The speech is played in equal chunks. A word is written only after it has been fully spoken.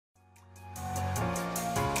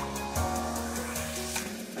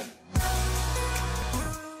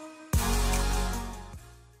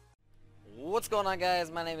What's going on,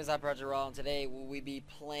 guys? My name is WRLD-Orbit, and today we will be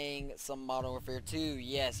playing some Modern Warfare 2.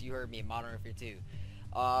 Yes, you heard me, Modern Warfare 2.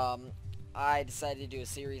 I decided to do a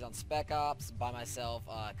series on Spec Ops by myself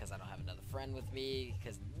because I don't have another friend with me,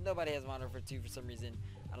 because nobody has Modern Warfare 2 for some reason.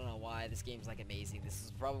 I don't know why. This game's like amazing. This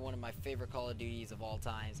is probably one of my favorite Call of Duties of all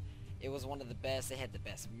times. It was one of the best. It had the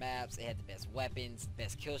best maps, it had the best weapons,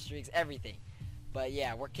 best kill streaks, everything. But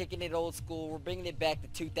yeah, we're kicking it old school. We're bringing it back to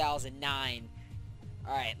 2009.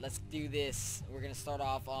 Alright, let's do this. We're gonna start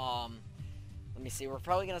off, let me see, we're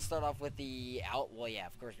probably gonna start off with the well, yeah,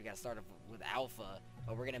 of course we gotta start off with Alpha,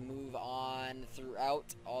 but we're gonna move on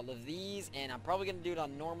throughout all of these, and I'm probably gonna do it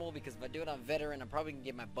on normal, because if I do it on veteran, I'm probably gonna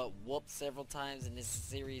get my butt whooped several times, and this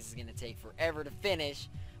series is gonna take forever to finish,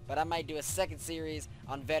 but I might do a second series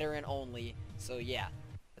on veteran only. So yeah,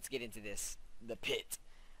 let's get into this. The Pit.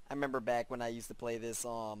 I remember back when I used to play this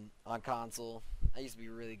on console. I used to be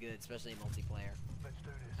really good, especially in multiplayer.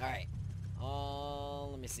 Alright,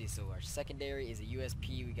 let me see. So our secondary is a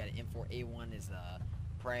USP. We got an M4A1 is a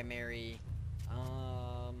primary.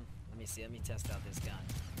 Let me see. Let me test out this gun.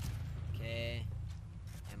 Okay,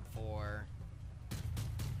 M4.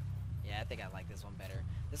 Yeah, I think I like this one better.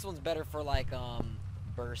 This one's better for like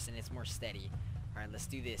burst, and it's more steady. Alright, let's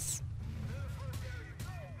do this.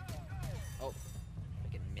 Oh,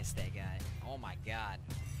 freaking missed that guy. Oh my god.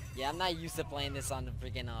 Yeah, I'm not used to playing this on the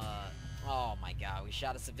freaking oh my god, we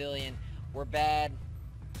shot a civilian. We're bad.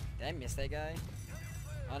 Did I miss that guy?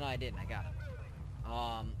 Oh no, I didn't. I got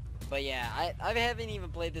him. But yeah, I haven't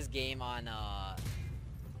even played this game on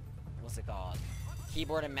what's it called?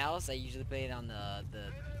 Keyboard and mouse. I usually play it on the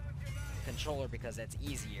controller because that's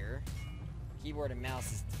easier. Keyboard and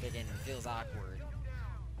mouse is freaking feels awkward.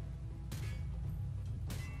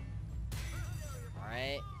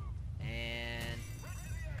 Alright. And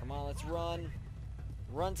come on, let's run.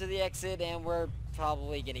 Run to the exit, and we're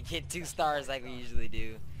probably gonna get 2 stars like we usually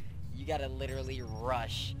do. You gotta literally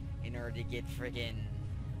rush in order to get friggin'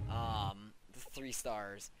 3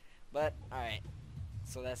 stars. But alright,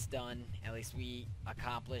 so that's done. At least we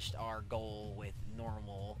accomplished our goal with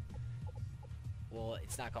normal. Well,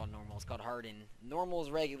 it's not called normal, it's called hardened. Normal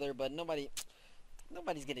is regular, but nobody's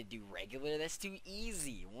gonna do regular. That's too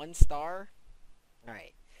easy. 1 star.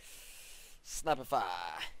 Alright. Sniper fire.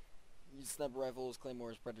 Use sniper rifles,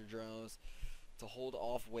 claymores, predator drones to hold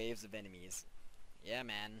off waves of enemies. Yeah,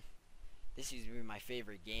 man. This used to be my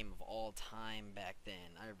favorite game of all time back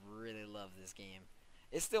then. I really love this game.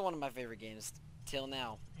 It's still one of my favorite games till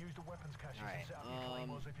now. Alright,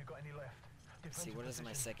 let's see, what is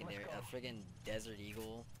my secondary? A friggin' Desert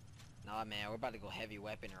Eagle. Nah, man, we're about to go heavy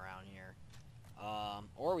weapon around here.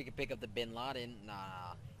 Or we could pick up the Bin Laden.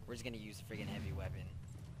 Nah, we're just gonna use the friggin' heavy weapon.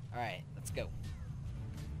 Alright, let's go.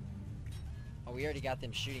 Oh, we already got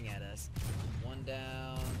them shooting at us. 1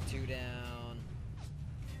 down, 2 down.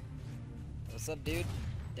 What's up, dude?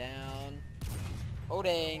 Down. Oh,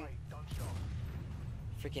 dang.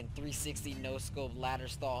 Freaking 360 no scope ladder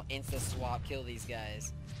stall insta swap. Kill these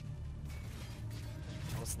guys.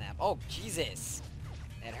 Oh, snap. Oh, Jesus.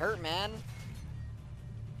 That hurt, man.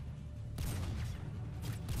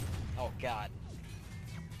 Oh, God.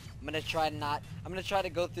 I'm gonna try to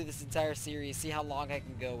go through this entire series, see how long I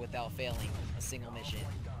can go without failing a single mission.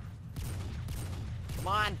 Come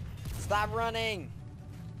on! Stop running!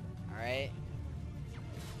 Alright.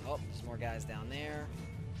 Oh, there's more guys down there.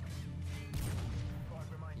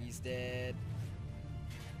 He's dead.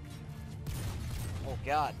 Oh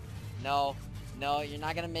god. No. No, you're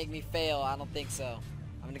not gonna make me fail. I don't think so.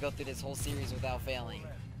 I'm gonna go through this whole series without failing.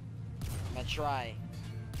 I'm gonna try.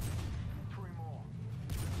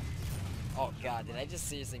 Oh god, did I just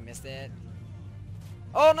seriously miss that?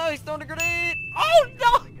 Oh no, he's throwing a grenade! Oh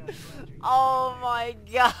no! Oh my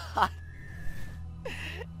god!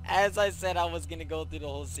 As I said, I was gonna go through the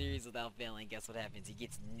whole series without failing. Guess what happens? He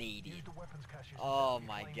gets naded. Oh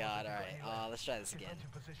my god! All right, let's try this again.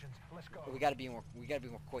 We gotta be more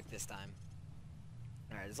quick this time.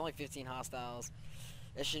 All right, there's only 15 hostiles.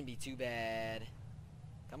 That shouldn't be too bad.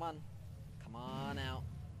 Come on, come on out.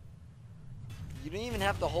 You don't even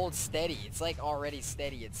have to hold steady. It's like already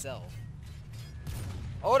steady itself.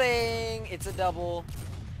 Oh dang! It's a double.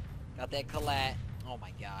 Got that collat. Oh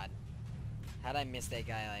my god. How'd I miss that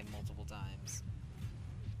guy like multiple times?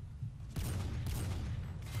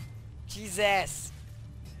 Jesus!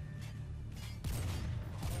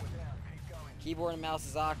 Keyboard and mouse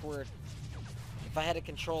is awkward. If I had a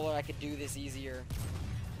controller, I could do this easier.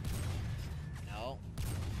 No.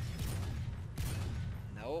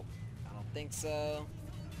 Nope. Think so.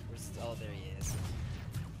 Oh, there he is.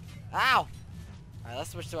 Ow! Alright,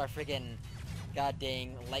 let's switch to our freaking god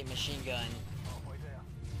dang light machine gun.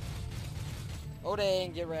 Oh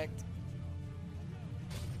dang, get wrecked.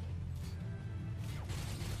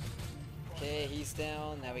 Okay, he's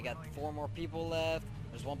down. Now we got 4 more people left.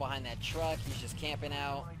 There's one behind that truck. He's just camping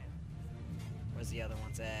out. Where's the other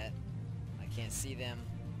ones at? I can't see them.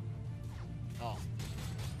 Oh.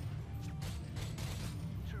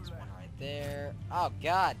 There's one right there. Oh,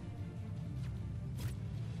 God.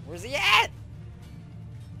 Where's he at?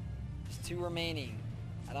 There's 2 remaining.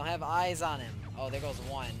 I don't have eyes on him. Oh, there goes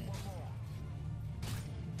one.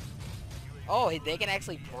 Oh, they can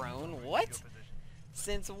actually prone? What?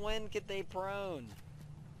 Since when could they prone?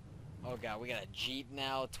 Oh god, we got a Jeep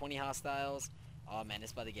now, 20 hostiles. Oh man,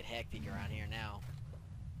 it's about to get hectic around here now.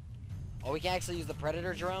 Oh, we can actually use the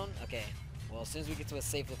Predator drone? Okay. Well, as soon as we get to a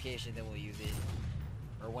safe location, then we'll use it.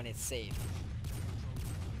 Or when it's safe.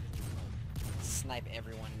 Snipe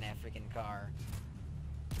everyone in that freaking car.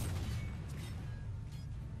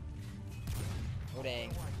 Oh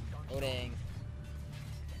dang. Oh dang.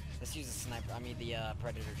 Let's use the sniper, the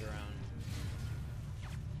Predator drone.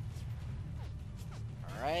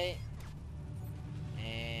 Alright.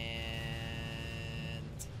 And...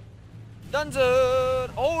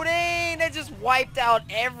 Dunzo! Oh dang! That just wiped out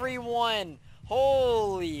everyone!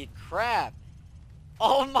 Holy crap!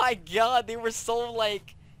 Oh my god, they were so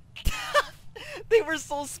like... they were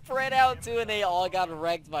so spread out too, and they all got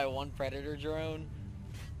wrecked by one Predator drone.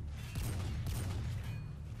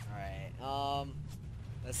 Alright,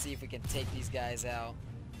 let's see if we can take these guys out.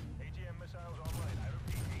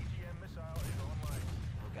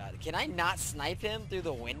 Can I not snipe him through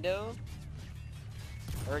the window?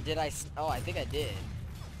 Or did I? Oh, I think I did.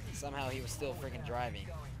 Somehow he was still freaking driving.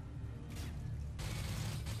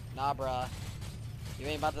 Nah, bruh. You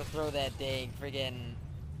ain't about to throw that dang friggin'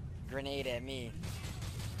 grenade at me.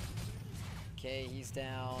 Okay, he's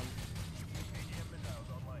down.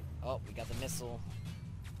 Oh, we got the missile.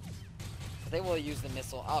 I think we'll use the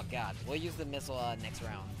missile. Oh, God. We'll use the missile next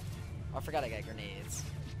round. Oh, I forgot I got grenades.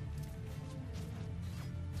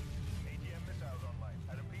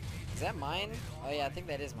 Is that mine? Oh yeah, I think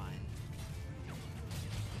that is mine.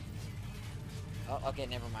 Oh, okay,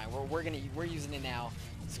 never mind. We're using it now.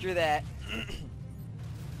 Screw that.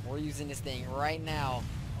 We're using this thing right now.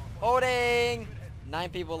 Oh dang! 9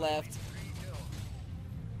 people left.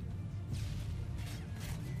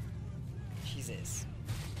 Jesus.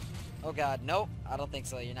 Oh god, nope. I don't think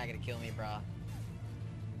so. You're not gonna kill me, brah.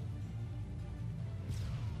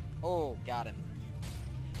 Oh, got him.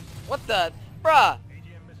 What the? Bruh!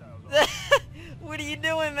 What are you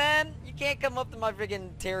doing, man? You can't come up to my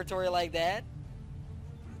freaking territory like that.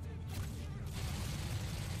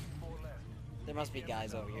 There must be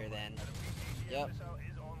guys over here then. Yep.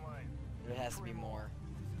 There has to be more.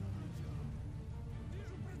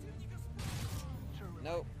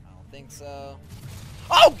 Nope, I don't think so.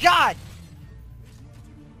 Oh god!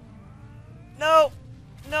 No!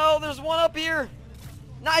 No, there's one up here!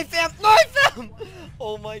 Knife him! Knife him!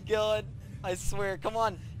 Oh my god. I swear, come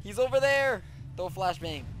on. He's over there! Throw a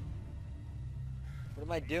flashbang. What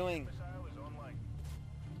am I doing?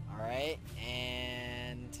 Alright,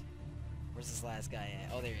 and... Where's this last guy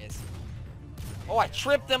at? Oh, there he is. Oh, I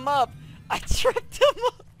tripped him up! I tripped him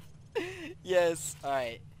up! Yes,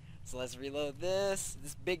 alright. So let's reload this.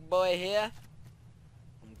 This big boy here.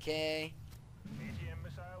 Okay.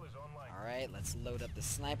 Alright, let's load up the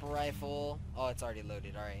sniper rifle. Oh, it's already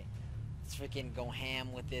loaded, alright. Let's freaking go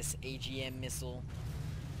ham with this AGM missile.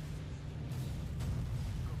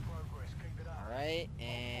 Alright,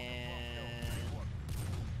 and...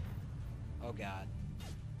 Oh god.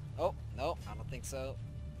 Oh, no, I don't think so.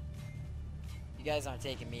 You guys aren't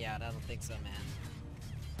taking me out, I don't think so, man.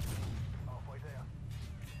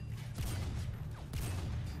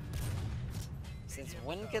 Since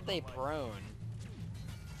when could they prone?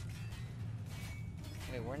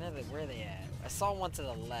 Wait, where are they at? I saw one to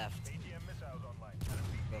the left.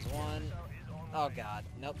 There's one. Oh god.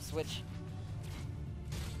 Nope, switch.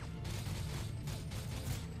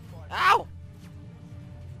 Ow!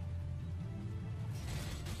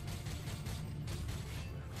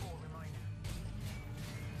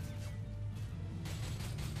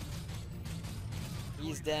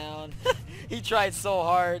 He's down. He tried so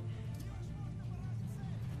hard.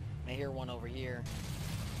 I hear one over here.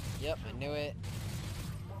 Yep, I knew it.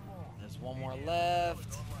 There's one more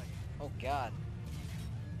left. Oh god.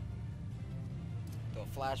 Throw a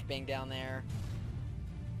flashbang down there.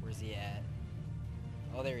 Where's he at?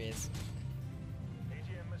 Oh, there he is.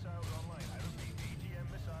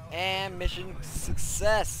 And mission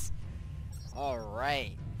success.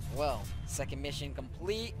 Alright. Well, second mission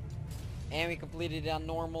complete. And we completed it on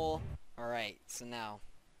normal. Alright, so now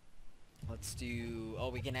Let's do... Oh,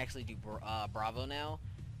 we can actually do Bravo now.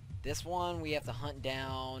 This one, we have to hunt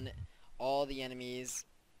down all the enemies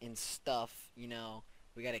and stuff, you know.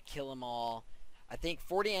 We gotta kill them all. I think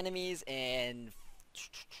 40 enemies and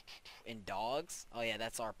dogs. Oh, yeah,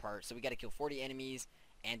 that's our part. So we gotta kill 40 enemies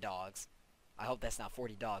and dogs. I hope that's not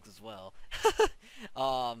 40 dogs as well.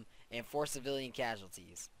 And 4 civilian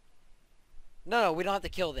casualties. No, we don't have to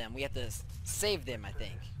kill them. We have to save them, I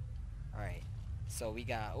think. Alright. So we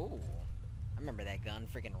got... Ooh. I remember that gun.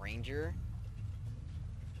 Freaking Ranger.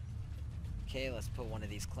 Okay, let's put one of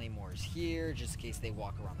these claymores here, just in case they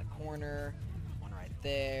walk around the corner. One right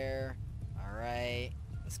there. Alright.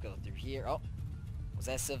 Let's go through here. Oh. Was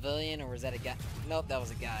that a civilian or was that a guy? Nope, that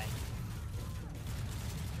was a guy.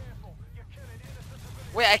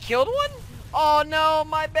 Wait, I killed one? Oh no,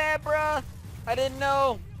 my bad, bruh. I didn't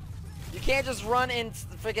know. You can't just run in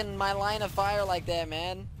freaking my line of fire like that,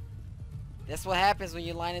 man. That's what happens when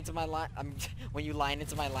you line into my line. When you line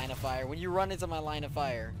into my line of fire. When you run into my line of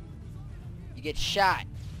fire, you get shot.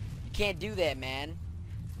 You can't do that, man.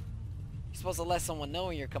 You're supposed to let someone know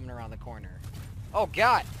when you're coming around the corner. Oh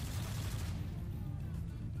God.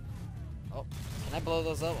 Oh, can I blow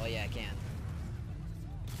those up? Oh yeah, I can.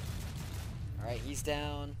 All right, he's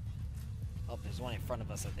down. Oh, there's one in front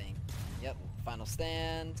of us, I think. Yep. Final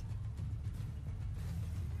stand.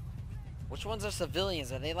 Which ones are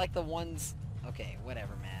civilians? Are they like the ones... Okay,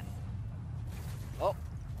 whatever, man. Oh.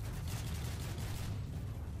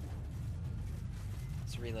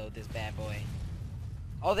 Let's reload this bad boy.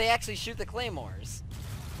 Oh, they actually shoot the claymores.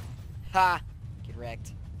 Ha! Get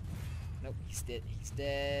wrecked. Nope, he's dead. He's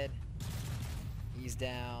dead. He's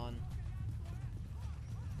down.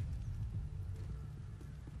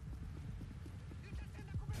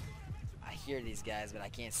 I hear these guys, but I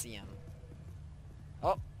can't see them.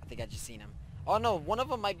 Oh, I think I just seen him. Oh no, one of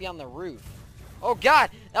them might be on the roof. Oh God,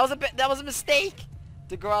 that was a mistake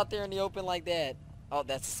to go out there in the open like that. Oh,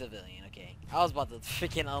 that's a civilian. Okay, I was about to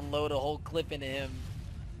freaking unload a whole clip into him.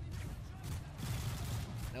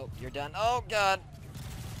 Nope, you're done. Oh God.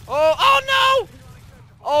 Oh no!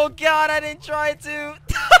 Oh God, I didn't try to.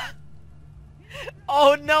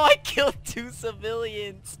 Oh no, I killed 2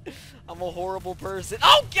 civilians. I'm a horrible person.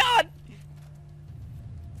 Oh God!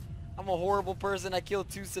 I'm a horrible person. I killed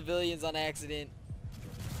 2 civilians on accident.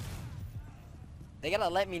 They gotta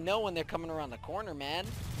let me know when they're coming around the corner, man.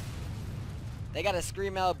 They gotta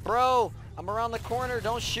scream out, bro, I'm around the corner,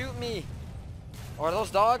 don't shoot me. Or are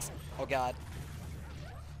those dogs? Oh God.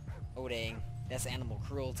 Oh dang. That's animal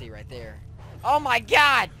cruelty right there. Oh my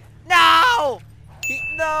God! No!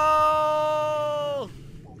 No!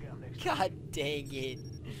 God dang it.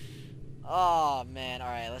 Oh man.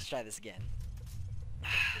 Alright, let's try this again.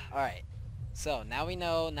 Alright. So now we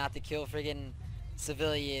know not to kill friggin'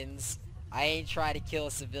 civilians. I ain't try to kill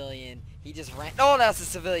a civilian. He just ran. Oh, that's a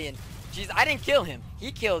civilian. Jeez, I didn't kill him.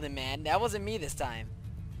 He killed him, man. That wasn't me this time.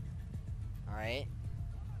 Alright.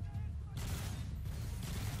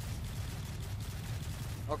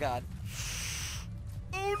 Oh God.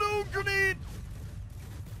 Oh no, grenade!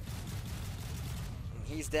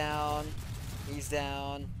 He's down. He's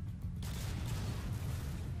down.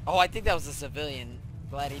 Oh, I think that was a civilian.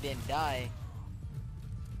 Glad he didn't die.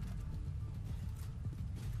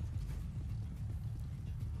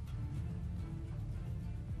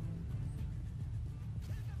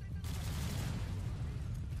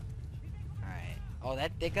 Alright. Oh,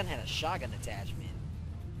 that gun had a shotgun attachment.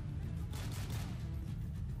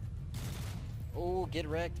 Oh, get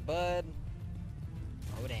wrecked, bud.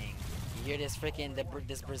 Oh, dang. You hear this freaking,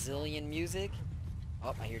 this Brazilian music?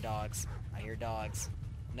 Oh, I hear dogs. I hear dogs.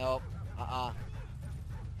 Nope.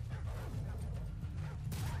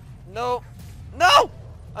 Nope. No!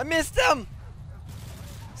 I missed him!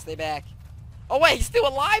 Stay back. Oh, wait, he's still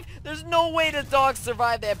alive? There's no way the dog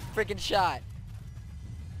survived that freaking shot.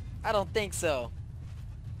 I don't think so.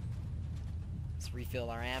 Let's refill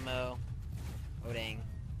our ammo. Oh, dang.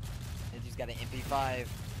 This dude's got an MP5.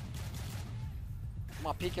 Come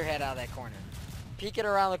on, peek your head out of that corner. Peek it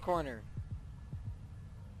around the corner.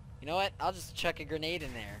 You know what? I'll just chuck a grenade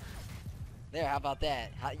in there. There, how about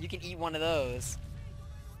that? You can eat one of those.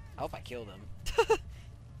 I hope I killed him.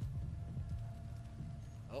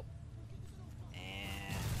 Oh.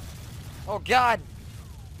 And... Oh, God!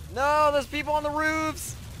 No, there's people on the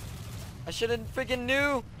roofs! I should've freaking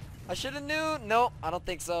knew! I should've knew! Nope, I don't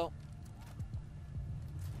think so.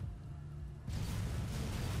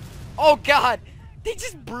 Oh, God! They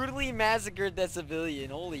just brutally massacred that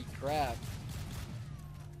civilian. Holy crap.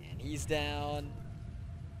 And he's down.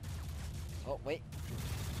 Oh, wait.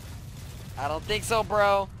 I don't think so,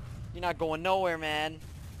 bro. You're not going nowhere, man.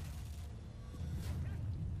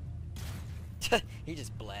 He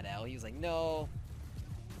just bled out. He was like, no.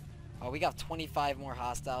 Oh, we got 25 more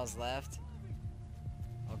hostiles left.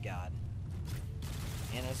 Oh, God.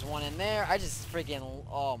 And there's one in there. I just freaking...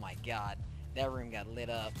 Oh, my God. That room got lit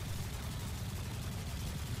up.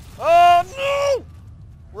 Oh, no!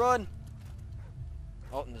 Run.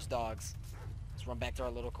 Oh, and there's dogs. Let's run back to our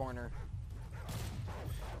little corner.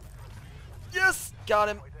 Yes! Got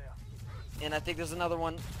him. And I think there's another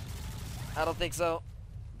one. I don't think so.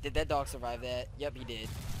 Did that dog survive that? Yep, he did.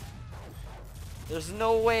 There's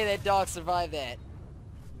no way that dog survived that.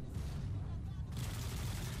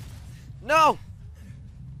 No!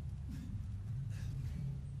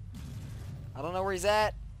 I don't know where he's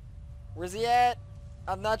at. Where's he at?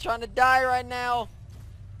 I'm not trying to die right now.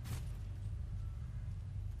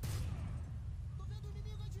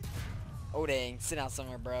 Oh dang, sit down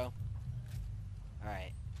somewhere, bro.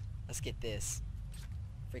 Alright, let's get this.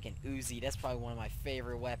 Freaking Uzi, that's probably one of my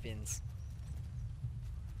favorite weapons.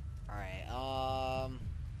 Alright,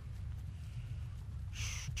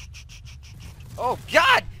 oh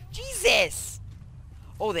God! Jesus!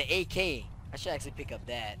 Oh, the AK. I should actually pick up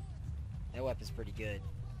that. That weapon's pretty good.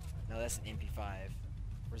 No, that's an MP5.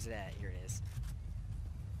 Where's it at? Here it is.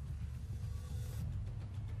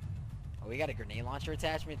 Oh, we got a grenade launcher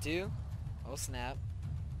attachment too? Oh, snap.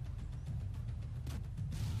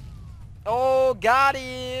 Oh, got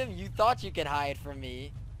him! You thought you could hide from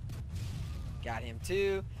me. Got him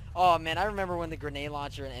too. Oh, man, I remember when the grenade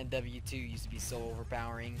launcher in MW2 used to be so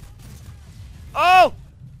overpowering. Oh!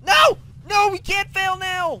 No! No, we can't fail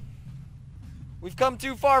now! We've come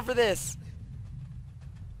too far for this.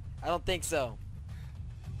 I don't think so.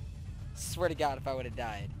 Swear to God if I would have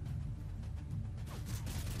died.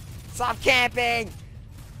 Stop camping!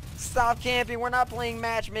 Stop camping, we're not playing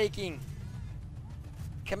matchmaking.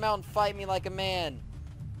 Come out and fight me like a man.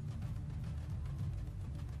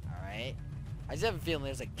 Alright. I just have a feeling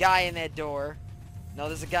there's a guy in that door. No,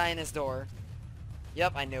 there's a guy in this door.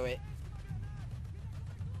 Yep, I knew it.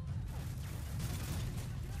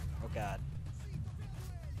 Oh God.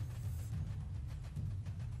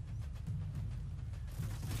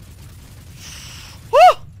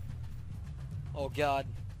 Woo! Oh God.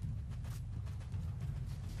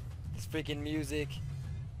 This freaking music.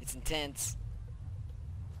 It's intense.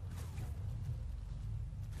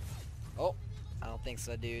 Oh, I don't think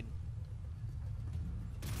so, dude.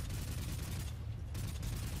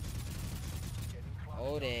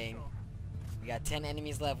 Oh, dang. We got 10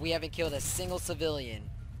 enemies left. We haven't killed a single civilian.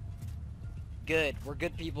 Good. We're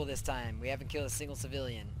good people this time. We haven't killed a single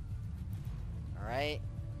civilian. Alright.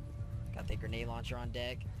 Got the grenade launcher on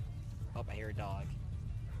deck. Oh, I hear a dog.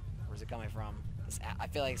 Where's it coming from? I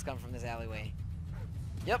feel like it's coming from this alleyway.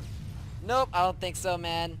 Yep. Nope, I don't think so,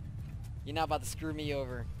 man. You're not about to screw me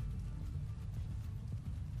over.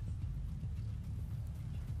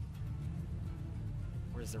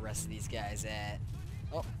 Where's the rest of these guys at?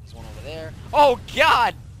 Oh, there's one over there. Oh,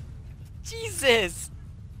 God! Jesus!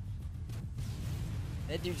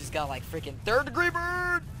 That dude just got like freaking third-degree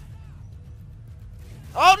burn!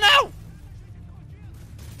 Oh, no!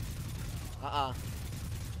 I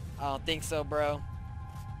don't think so, bro.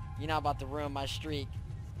 You're not about to ruin my streak.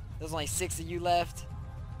 There's only 6 of you left.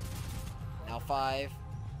 Now 5.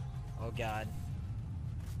 Oh, God.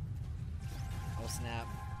 Oh, snap.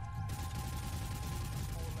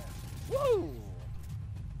 Woo!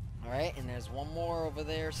 Alright, and there's one more over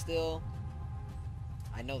there still.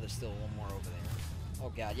 I know there's still one more over there.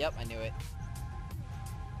 Oh God, yep, I knew it.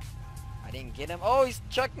 I didn't get him. Oh, he's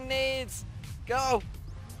chucking nades! Go!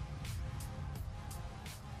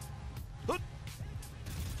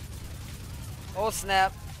 Oh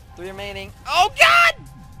snap. 3 remaining. Oh God!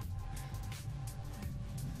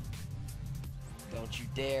 Don't you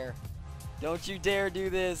dare. Don't you dare do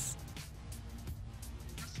this.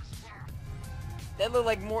 That looked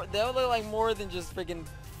like more than just freaking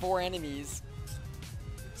 4 enemies.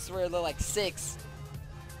 I swear it looked like 6.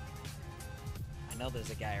 I know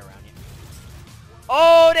there's a guy around here.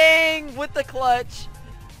 Oh dang! With the clutch.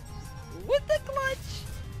 With the clutch.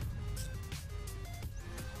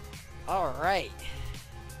 Alright.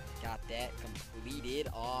 Got that completed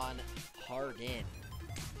on Harden.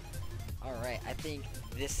 Alright, I think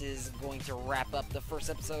this is going to wrap up the first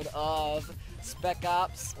episode of Spec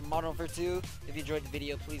Ops Modern Warfare 2. If you enjoyed the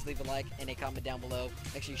video, please leave a like and a comment down below.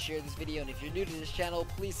 Make sure you share this video, and if you're new to this channel,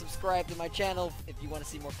 please subscribe to my channel if you want to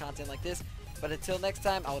see more content like this. But until next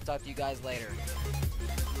time, I will talk to you guys later.